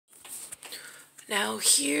Now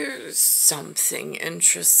here's something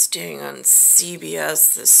interesting on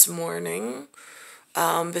CBS this morning.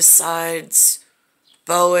 Besides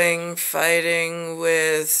Boeing fighting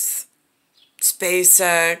with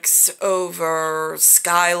SpaceX over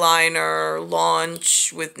Skyliner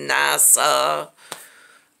launch with NASA,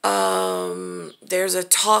 there's a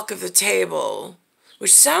talk of the table,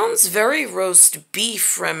 which sounds very roast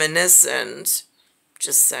beef reminiscent,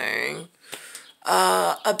 just saying,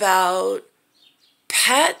 about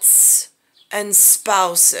pets and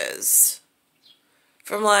spouses.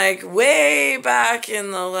 From like way back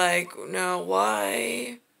in the no,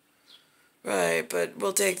 why? Right, but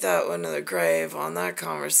we'll take that one to the grave on that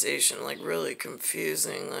conversation, really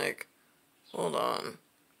confusing, hold on.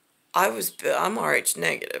 I'm RH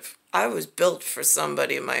negative. I was built for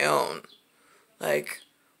somebody of my own.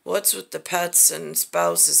 What's with the pets and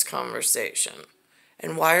spouses conversation?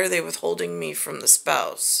 And why are they withholding me from the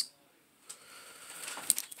spouse?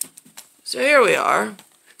 So here we are.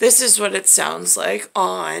 This is what it sounds like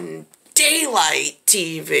on daylight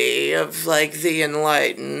TV of the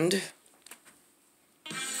enlightened,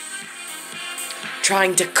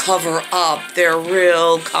 trying to cover up their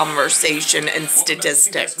real conversation and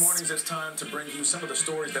statistics. This morning it's time to bring you some of the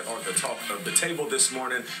stories that are the talk of the table this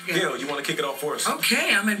morning. Gail, you want to kick it off for us?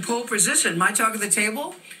 Okay, I'm in pole position. My talk of the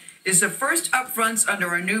table is the first upfronts under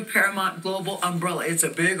our new Paramount Global umbrella. It's a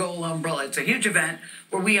big old umbrella. It's a huge event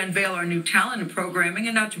where we unveil our new talent and programming,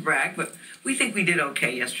 and not to brag, but we think we did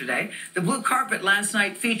okay yesterday. The blue carpet last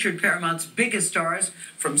night featured Paramount's biggest stars,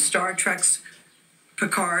 from Star Trek's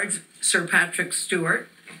Picard, Sir Patrick Stewart,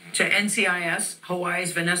 to NCIS,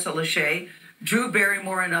 Hawaii's Vanessa Lachey, Drew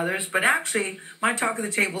Barrymore, and others. But actually, my talk of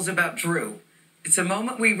the table is about Drew. It's a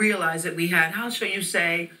moment we realized that we had, how shall you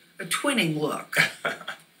say, a twinning look.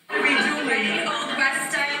 Old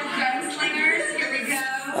West style gunslingers. Here we go.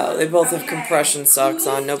 Oh, they both have compression socks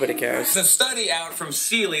on. Nobody cares. There's a study out from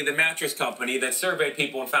Sealy, the mattress company, that surveyed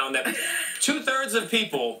people and found that 2/3 of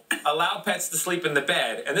people allow pets to sleep in the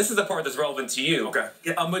bed. And this is the part that's relevant to you. Okay.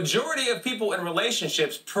 A majority of people in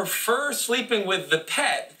relationships prefer sleeping with the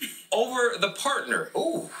pet over the partner.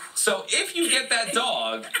 Ooh. So if you get that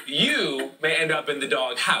dog, you may end up in the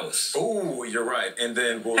dog house. Ooh, you're right. And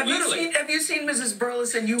then we'll Have you seen Mrs.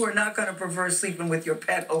 Burleson? You are not going to prefer sleeping with your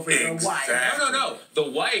pet over your wife. No. The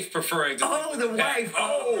wife preferring to sleep with the the pet. wife.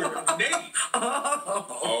 Oh, Nate.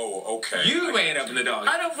 Oh, okay. You may end up in the dog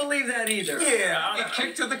house. I don't believe that either. Yeah, Get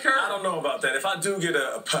kicked to the curb. I don't know about that. If I do get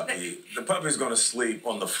a puppy, the puppy's going to sleep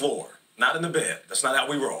on the floor, not in the bed. That's not how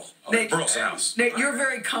we roll. Burleson house. Nate, you're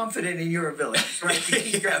very confident in your abilities, right? To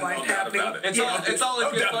keep your wife happy. It's all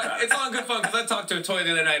in good fun. It's all in good fun, because I talked to a toy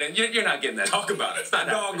the other night, and you're not getting that. Talk about it. It's not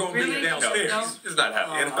dog going to Really? be downstairs. No. It's not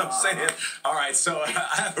happening. You know what I'm saying? All right, so I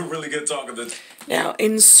have a really good talk of this. Now,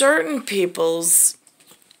 in certain people's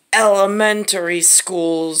elementary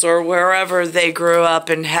schools or wherever they grew up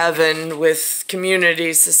in heaven with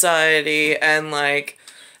community society and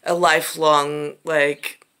a lifelong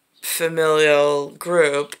familial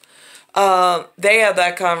group, they had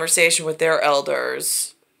that conversation with their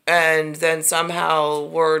elders, and then somehow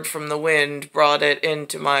word from the wind brought it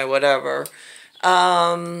into my whatever,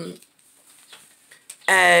 and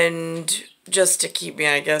just to keep me,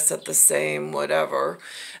 I guess, at the same whatever.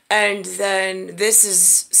 And then this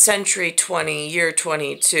is century 20, year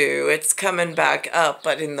 22. It's coming back up,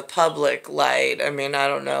 but in the public light. I mean, I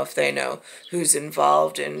don't know if they know who's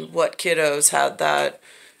involved and what kiddos had that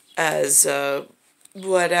as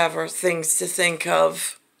whatever things to think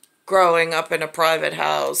of growing up in a private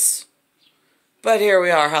house. But here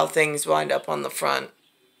we are, how things wind up on the front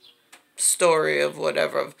story of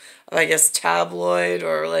whatever, of I guess tabloid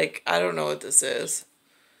or I don't know what this is.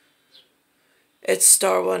 It's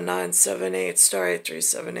star 1978, star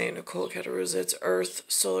 8378, Nicole, Cattaruzza. It's Earth,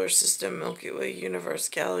 Solar System, Milky Way, Universe,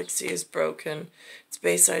 Galaxy is broken. It's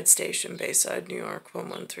Bayside Station, Bayside, New York,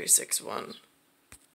 11361.